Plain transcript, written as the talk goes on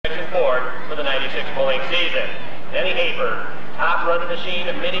'96 pulling season. Denny Haber, top running machine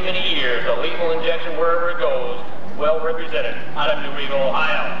of many, many years, a lethal injection wherever it goes, well represented out of New Riegel,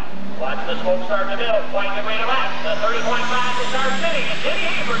 Ohio. Watch the smoke start to build, quite the way to left. The 30.5 to start spinning, and Denny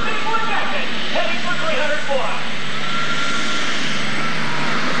Haber, lethal injection, heading for 300 points.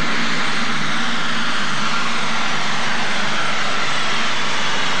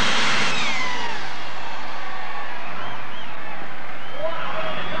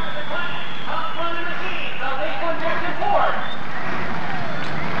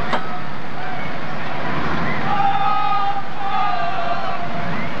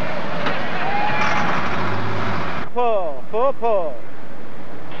 Pull.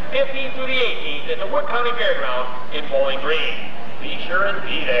 15th through the 18th at the Wood County Fairgrounds in Bowling Green. Be sure and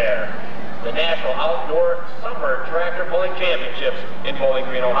be there. The National Outdoor Summer Tractor Pulling Championships in Bowling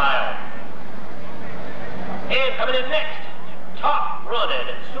Green, Ohio. And coming in next, tough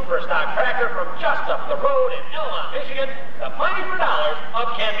running super stock tractor from just up the road in Elmont, Michigan, the Fighting for Dollars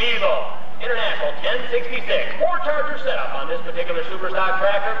of Ken Diesel. International 1066, 4-charger setup on this particular super stock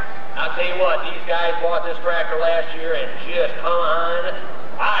tractor. I'll tell you what, these guys bought this tractor last year and just come on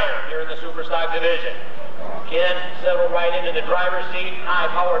fire here in the super stock division. Ken settled right into the driver's seat,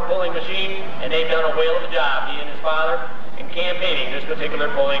 high-powered pulling machine, and they've done a whale of a job, he and his father, in campaigning this particular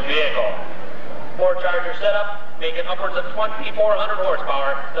pulling vehicle. 4-charger setup, making upwards of 2,400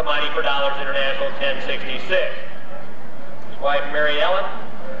 horsepower, the Mighty for Dollars International 1066. His wife, Mary Ellen.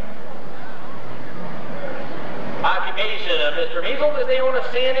 Occupation of Mr. Measles is they own a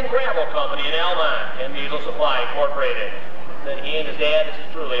sand and gravel company in Elmont, Ken Measles Supply Incorporated. Then he and his dad, this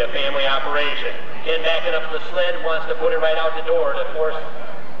is truly a family operation. Ken backing up the sled wants to put it right out the door to force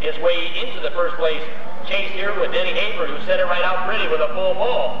his way into the first place chase here with Denny Haber, who set it right out pretty with a full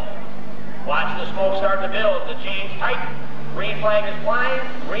ball. Watch the smoke start to build. The chain's tight. Green flag is flying.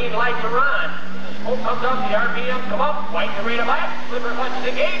 Green lights are on. The smoke comes up. The RPMs come up. White the rate of light. Flipper clutches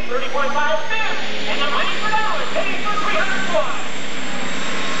engaged. 30.5 spin. And the Mighty for Dollars heading for 300 points.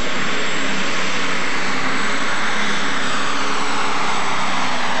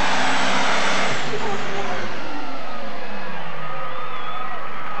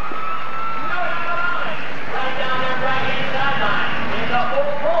 Right down there, right-hand sideline. In the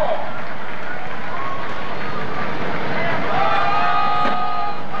full pull.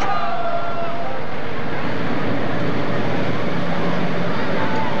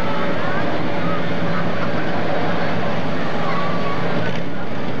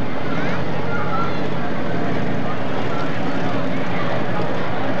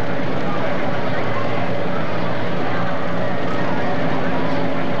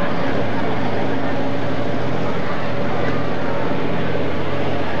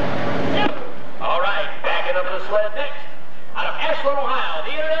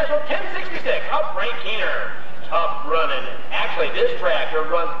 This tractor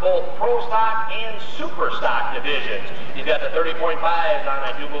runs both pro stock and super stock divisions. He's got the 30.5s on,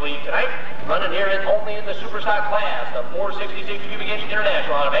 I do believe, tonight. Running here only in the super stock class, the 466 cubic inch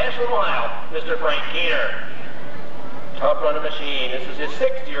international out of Ashland, Ohio, Mr. Frank Keener. Tough running machine. This is his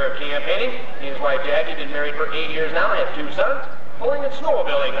 6th year of campaigning. He and his wife Jackie have been married for 8 years now. They have 2 sons. Pulling and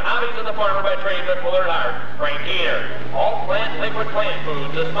snowmobiling, the hobbies of the farmer by trade, but pull their heart. Frank Keener. All Plant Liquid Plant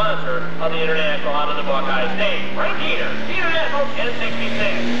Foods, the sponsor of the International out of the Buckeye State. Frank Keener, the International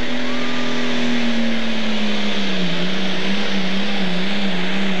 1066.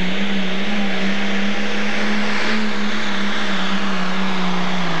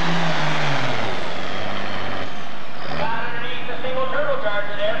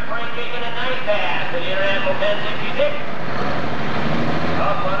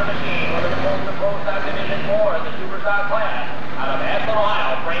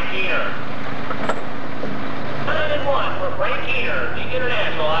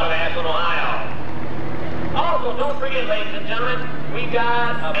 Ladies and gentlemen, we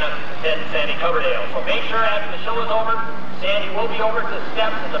got Ted and Sandy Coverdale. So make sure after the show is over, Sandy will be over to the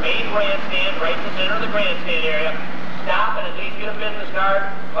steps of the main grandstand, right in the center of the grandstand area. Stop and at least get a business card,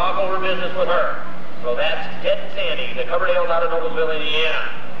 talk over business with her. So that's Ted and Sandy, the Coverdales out of Noblesville,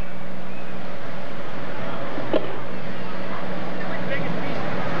 Indiana.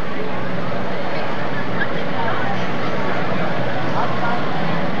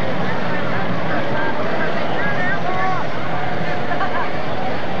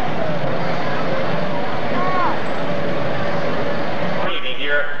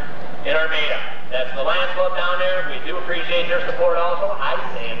 In Armada. That's the Lions Club down there. We do appreciate their support also. Hi,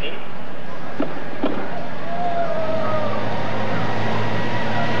 Sandy.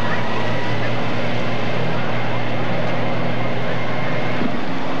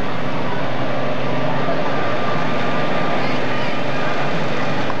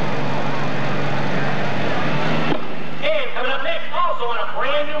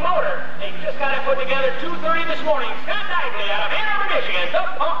 and the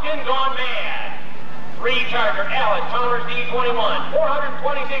Pumpkin Gone Mad. 3-Charger Alice Chalmers D21,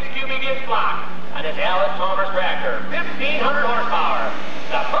 426 cubic inch block on this Alice Chalmers tractor, 1,500 horsepower.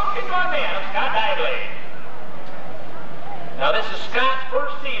 The Pumpkin Gone Mad of Scott Dively. Now this is Scott's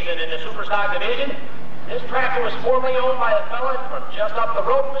first season in the Superstock division. This tractor was formerly owned by a fella from just up the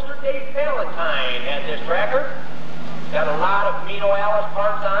road. Mr. Dave Valentine had this tractor. Got a lot of Mino Alice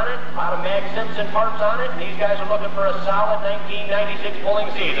parts on it, a lot of Mag Simpson parts on it, and these guys are looking for a solid 1996 pulling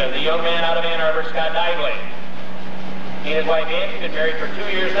season. The young man out of Ann Arbor, Scott Dively. He and his wife Angie have been married for 2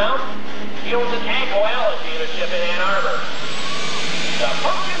 years now. He owns an Agco Alice dealership in Ann Arbor. The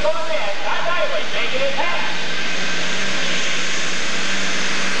Pumpkin Gone Mad, Scott Dively, making his hat.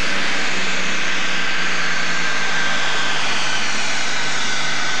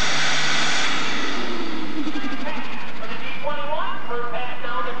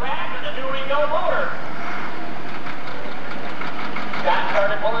 Scott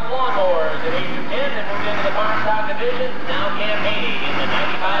started pulling lawnmowers at age of 10 and moved into the farm stock division, now campaigning in the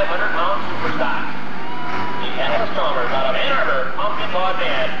 9,500-pound super stock. The Alice Chalmers out of Ann Arbor, Pumpkin Gone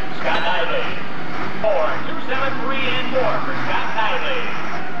Mad, Scott Dively. 4, 2, 7, 3, and 4 for Scott Dively.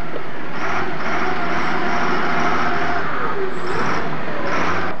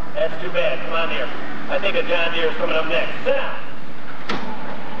 That's too bad. Come on, dear. I think a John Deere is coming up next. Sit down.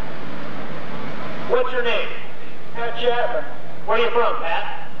 What's your name? Pat Chapman. Where are you from,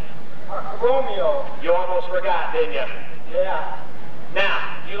 Pat? Romeo. You almost forgot, didn't you? Yeah.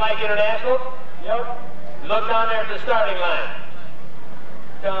 Now, do you like internationals? Yep. Look down there at the starting line.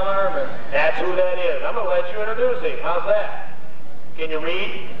 Tom Harmon. That's who that is. I'm going to let you introduce him. How's that? Can you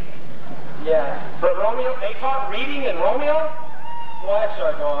read? Yeah. But Romeo, they taught reading in Romeo? Well,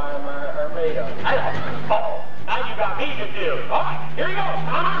 actually, no, I'm Armada. Oh, now you got me confused. All right, here he goes. Tom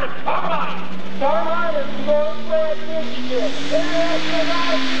Harmon, talk about him. Tom Harmon, you go to play at Michigan. International Live.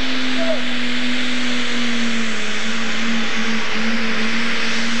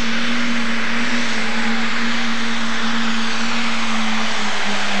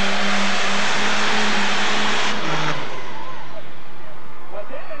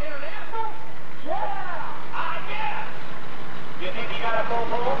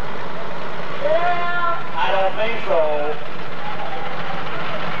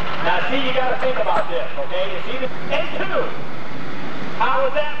 You got to think about this, okay? You see this? And 2. How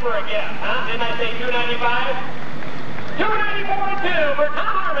was that for a guess, huh? Didn't I say 295? 294 and 2 for Tom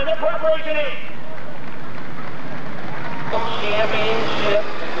Harmon in Preparation 8. Championship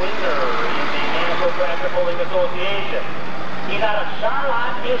winner in the National Tractor Pulling Association. He's out of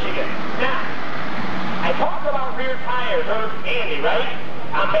Charlotte, Michigan. Now, I talked about rear tires, Andy, right?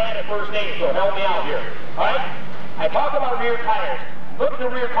 I'm bad at first aid, so help me out here. All right? I talked about rear tires. Look at the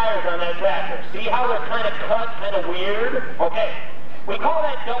rear tires on that tractor. See how they're kind of cut, kind of weird? Okay. We call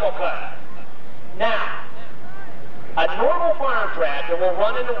that double cut. Now, a normal farm tractor will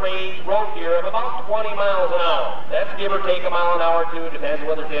run in a range road gear of about 20 miles an hour. That's give or take a mile an hour or two. Depends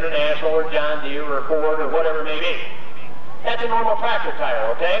whether it's International or John Deere or Ford or whatever it may be. That's a normal tractor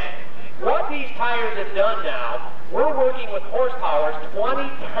tire, okay? What these tires have done now, we're working with horsepowers 20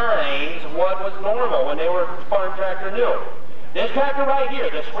 times what was normal when they were farm tractor new. This tractor right here,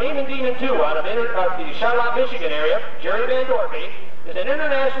 the Screamin' Demon 2 out of the Charlotte, Michigan area, Jerry Van Dorpy, is an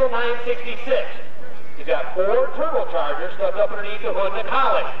International 966. He's got 4 turbochargers stuck up underneath the hood and the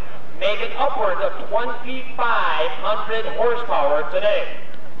collet, making upwards of 2,500 horsepower today.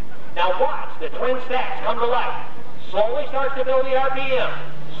 Now watch, the twin stacks come to life. Slowly starts to build the RPM.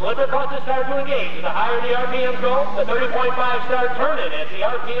 Slipper clutches start to engage. The higher the RPMs go, the 30.5 start turning as the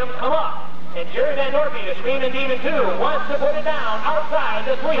RPMs come up. And Jerry Van Dorpy, the Screamin' Demon 2, wants to put it down outside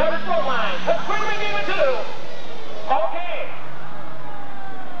the 300-foot line. The Screamin' Demon 2. Okay.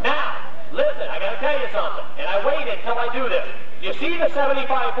 Now, listen, I got to tell you something. And I waited until I do this. You see the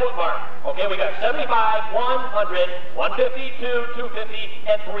 75-foot mark. Okay, we got 75, 100, 150, 250,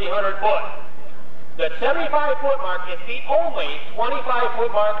 and 300 foot. The 75-foot mark is the only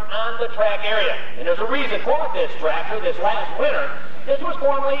 25-foot mark on the track area. And there's a reason for this tractor this last winter. This was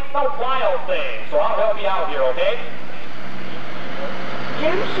formerly the Wild Thing, so I'll help you out here, okay?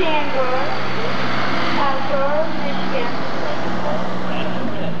 Jim Sandor, Outdoor, Michigan.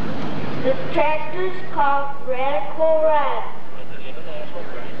 The tractor's called Radical Red.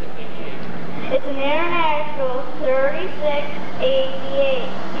 It's an International 3688.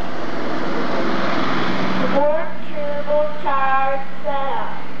 4 turbocharged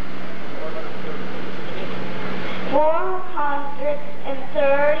setup.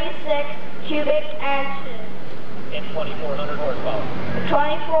 436 cubic inches. And 2,400 horsepower.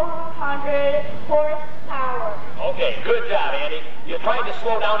 2,400 horsepower. Okay, good job, Andy. You tried to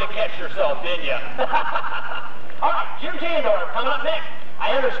slow down to catch yourself, didn't you? All right, Jim Chandor coming up next.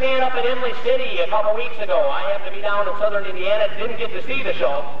 I understand up in Emily City a couple weeks ago, I happened to be down in southern Indiana, didn't get to see the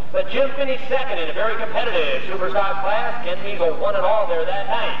show, but Jim finished second in a very competitive Superstock class. Ken Weasel won it all there that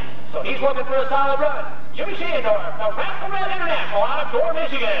night. So he's looking for a solid run. Jimmy Shandor, the Radical Red International out of Gore,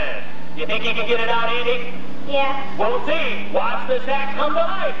 Michigan. You think he can get it out, Andy? Yeah. We'll see. Watch the stacks come to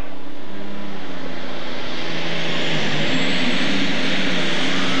life.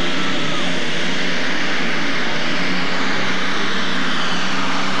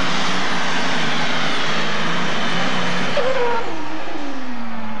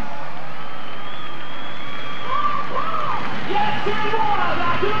 Yes, he was,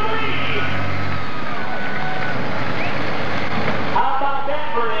 I do believe. How about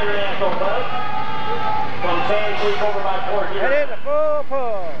that for an international buzz? From Sand Creek over by Fort here. That is a full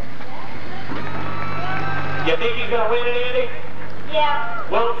pull. You think he's going to win it, Andy? Yeah.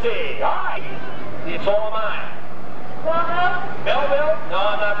 We'll see. All right. So am I. Belleville? Belleville? No,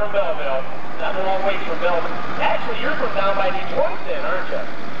 I'm not from Belleville. I'm a long ways from Belleville. Actually, you're from down by Detroit then, aren't you?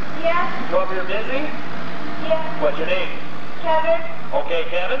 Yeah. You up here busy? Yeah. What's your name? Kevin? Okay,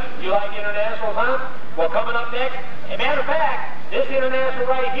 Kevin. You like internationals, huh? Well, coming up next, as a matter of fact, this international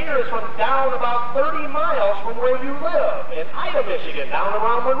right here is from down about 30 miles from where you live, in Ida, Michigan, down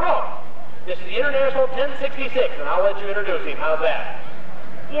around Monroe. This is the International 1066, and I'll let you introduce him. How's that?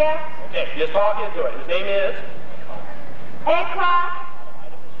 Yeah. Okay, just talk into it. His name is? 8 o'clock.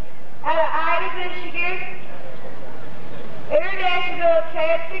 Out of Ida, Michigan. International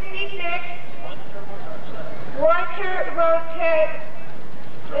 1066. One turbocharged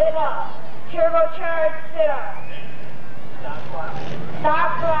sit-up. Turbocharged sit-up. Stop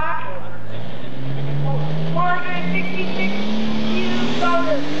block. 466 Q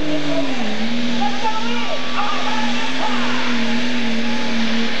bonus. Let's go in.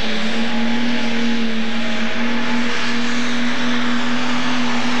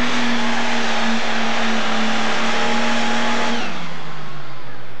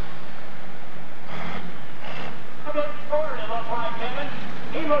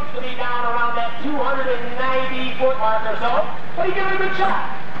 He looks to be down around that 290-foot mark or so, but he got a good shot.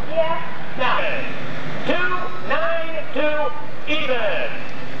 Yeah. Now, 292 even.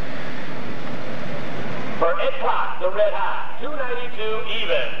 For Ed Clock, the red hot, 292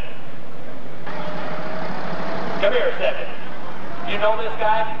 even. Come here a second. You know this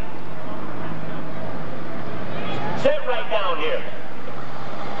guy? Sit right down here.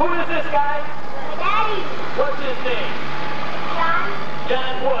 Who is this guy? My daddy. What's his name? John.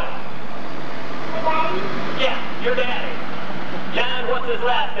 John what? My daddy. Yeah, your daddy. John, what's his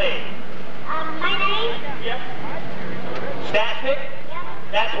last name? My name? Yep. Stasnik? Yep.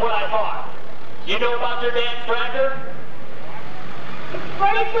 That's what I thought. You know about your dad's tractor? It's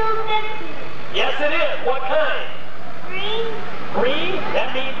 4250. Yes, it is. What kind? Green. Green?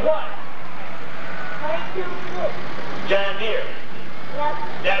 That means what? 4250. John Deere. Yep.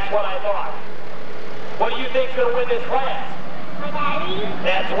 That's what I thought. What do you think's going to win this class? My daddy.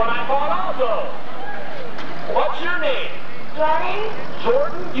 That's what I thought also. What's your name? Jordan.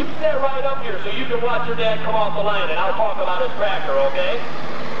 Jordan, you sit right up here so you can watch your dad come off the line, and I'll talk about his tractor, okay?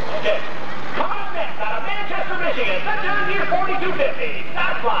 Okay. Coming up next, out of Manchester, Michigan, the John Deere 4250.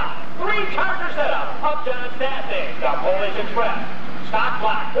 Stock block. 3 Charger setup of John Stasnik, the Polish Express. Stock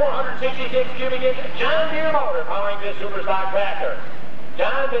block. 466 cubic inch John Deere motor powering this super stock tractor.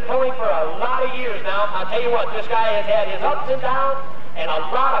 John's been pulling for a lot of years now. I'll tell you what, this guy has had his ups and downs and a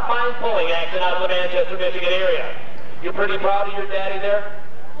lot of fine pulling action out of the Manchester, Michigan area. You pretty proud of your daddy there?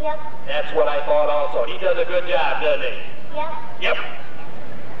 Yep. That's what I thought also. He does a good job, doesn't he? Yep. Yep.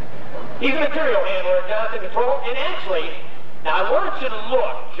 He's a material handler at Johnson Control, and actually, now I want you to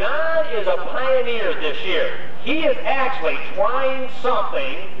look, John is a pioneer this year. He is actually trying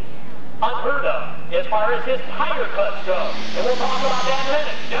something unheard of as far as his tire cuts go. And we'll talk about that in a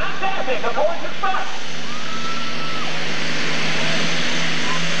minute. John Stasnik, the Polish Express.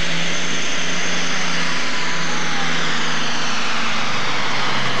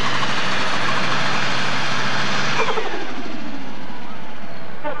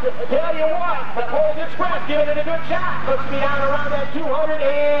 Tell you what, the Polish Express giving it a good shot. Looks to be down around that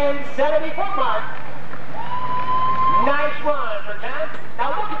 270-foot mark. Nice run for John. Now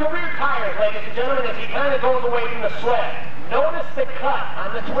look at the rear tires, ladies and gentlemen, as he kind of goes away from the sled. Notice the cut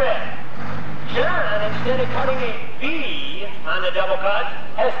on the tread. John, instead of cutting a V on the double cut,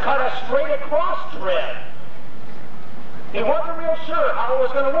 has cut a straight across tread. He wasn't real sure how it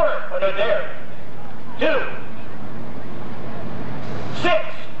was going to work, but it's there. 2, 6,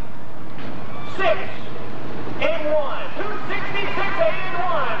 6, and 1. 266. 1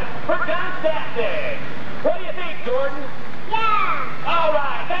 for Don Stapsig. What do you think, Jordan? Yeah. All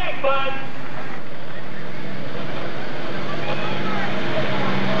right, thanks, bud.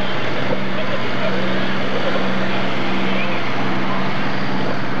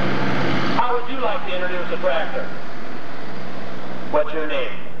 How would you like to introduce the tractor? What's your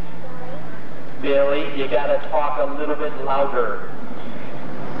name? Billy, you gotta talk a little bit louder.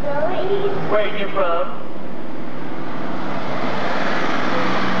 Billy. Where are you from?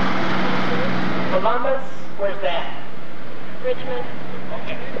 Columbus? Where's that? Richmond.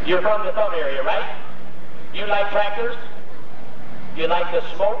 Okay. You're from the thumb area, right? You like tractors? You like the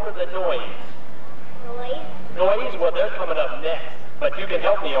smoke or the noise? Noise. Noise? Well, they're coming up next. But you can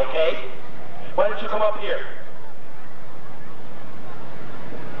help me, okay? Why don't you come up here?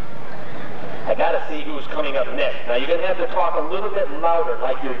 I gotta see who's coming up next. Now, you're gonna have to talk a little bit louder,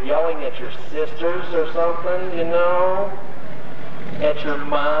 like you're yelling at your sisters or something, you know? At your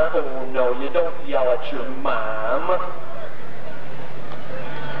mom? Oh, no, you don't yell at your mom.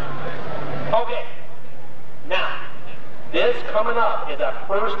 Okay. Now, this coming up is a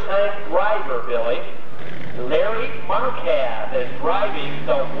first-time driver, Billy. Larry Marquez is driving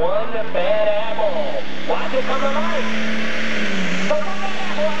the one bad apple. Watch it come to life. The one bad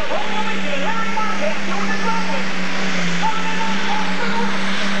apple on the road weekend. Larry Marquez doing the driving.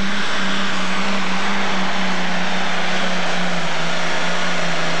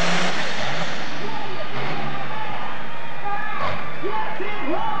 Yes, it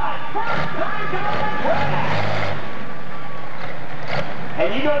was. First time down the track. And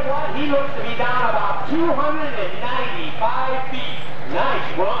you know what? He looks to be down about 295 feet.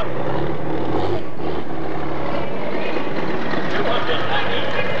 Nice run.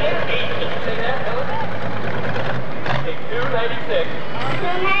 296 and 8. Did you say that, Billy? Okay, 296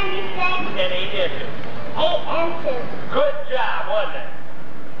 296 and 8 inches. 8 inches. Good job, wasn't it?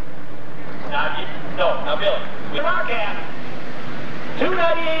 Now, Billy, with our cap,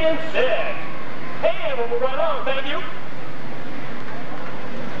 298 and 6. And we'll move right on, thank you.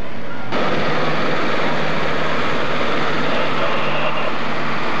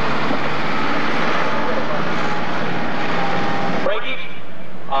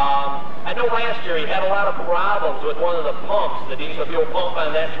 I know last year he had a lot of problems with one of the pumps, the diesel fuel pump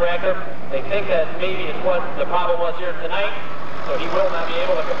on that tractor. They think that maybe it's what the problem was here tonight, so he will not be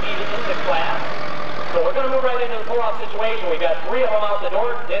able to compete in the class. So we're going to move right into the pull-off situation. We've got 3 of them out the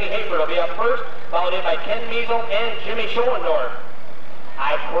door. Denny Hayford will be up first, followed in by Ken Measle and Jimmy Schoendorf.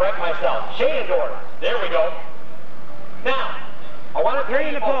 I correct myself. Schoendorf. There we go. Now, I want to tell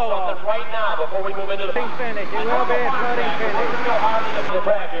you folks something right now before we move into the finish. It will be a flooding finish. We're going to go hard into the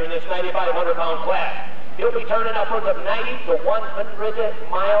track here in this 9,500-pound class. He'll be turning upwards of 90 to 100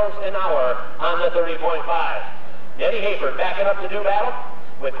 miles an hour on the 30.5. Denny Hayford backing up to do battle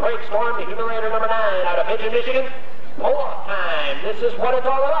with Craig Storm, the Humiliator number 9 out of Pigeon, Michigan. Pull-off time. This is what it's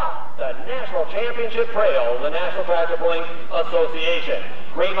all about. The National Championship Trail, the National Tractor Pulling Association.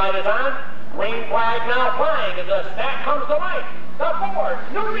 Green light is on. Green flag now flying as the stack comes to life. The Ford,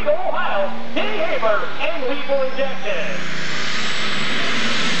 New Regal, Ohio, Denny Hayford, and lethal injection.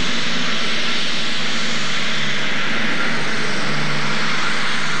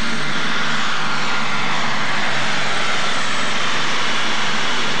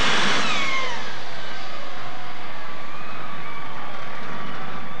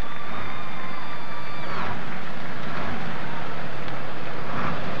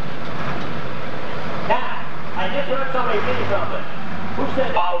 I just heard somebody say something. Who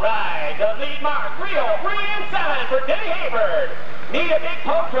said, all right, the lead mark, 303 and 7 for Denny Hayford. Need a big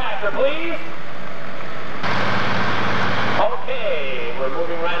pump tractor, please. Okay, we're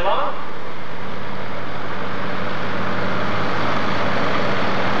moving right along.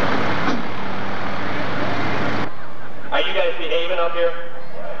 Are you guys behaving up here?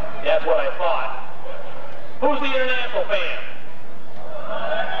 That's what I thought. Who's the international fan?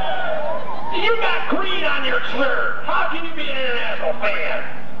 You got green on your shirt. How can you be an international fan?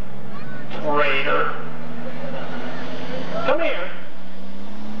 Traitor. Come here.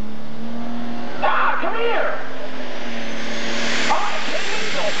 Come here. All right, Ken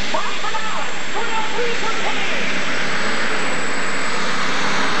Measle, 5 for 9. 303 for Ken.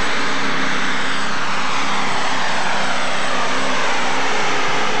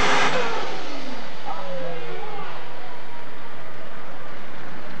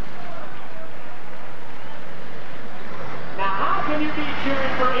 You be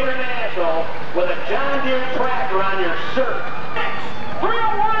cheering for international with a John Deere tractor on your shirt. Next,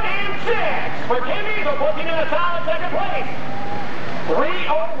 301 and 6 for Ken Measle, looking in a solid second place.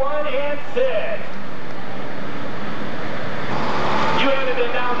 301 and 6.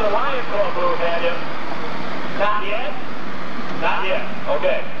 Lions Club booth, have you? Not yet? Not yet.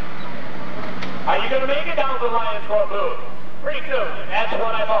 Okay. Are you going to make it down to the Lions Club booth? Pretty soon. That's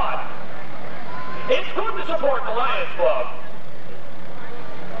what I thought. It's good to support the Lions Club.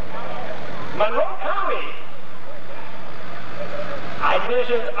 Monroe County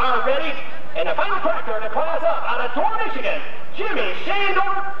admissions are ready, and the final tractor in the class up out of Door, Michigan, Jimmy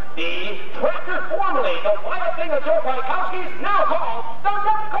Shandor, the tractor formerly the Wild Thing of Joe Paikowski's, now called the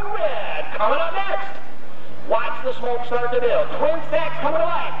Narco Red. Coming up next. Watch the smoke start to build. Twin stacks coming to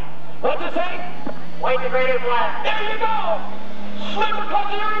life. What's it say? White to greater black. There you go. Slipper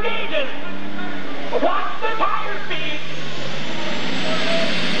clutch you're engaging. Watch the tire speed.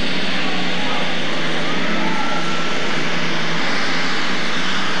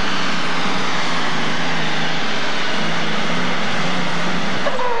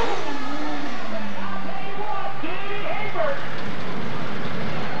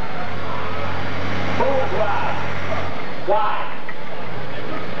 Why?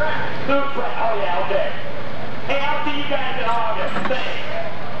 New track. Oh, yeah, okay. Hey, I'll see you guys in August. Thanks.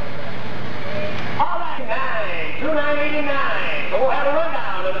 All right, 2989. So we'll have a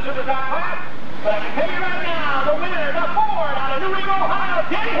rundown of the Superstock class. But I can tell you right now, the winner, the Ford out of New River, Ohio,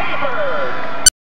 Danny Hayford.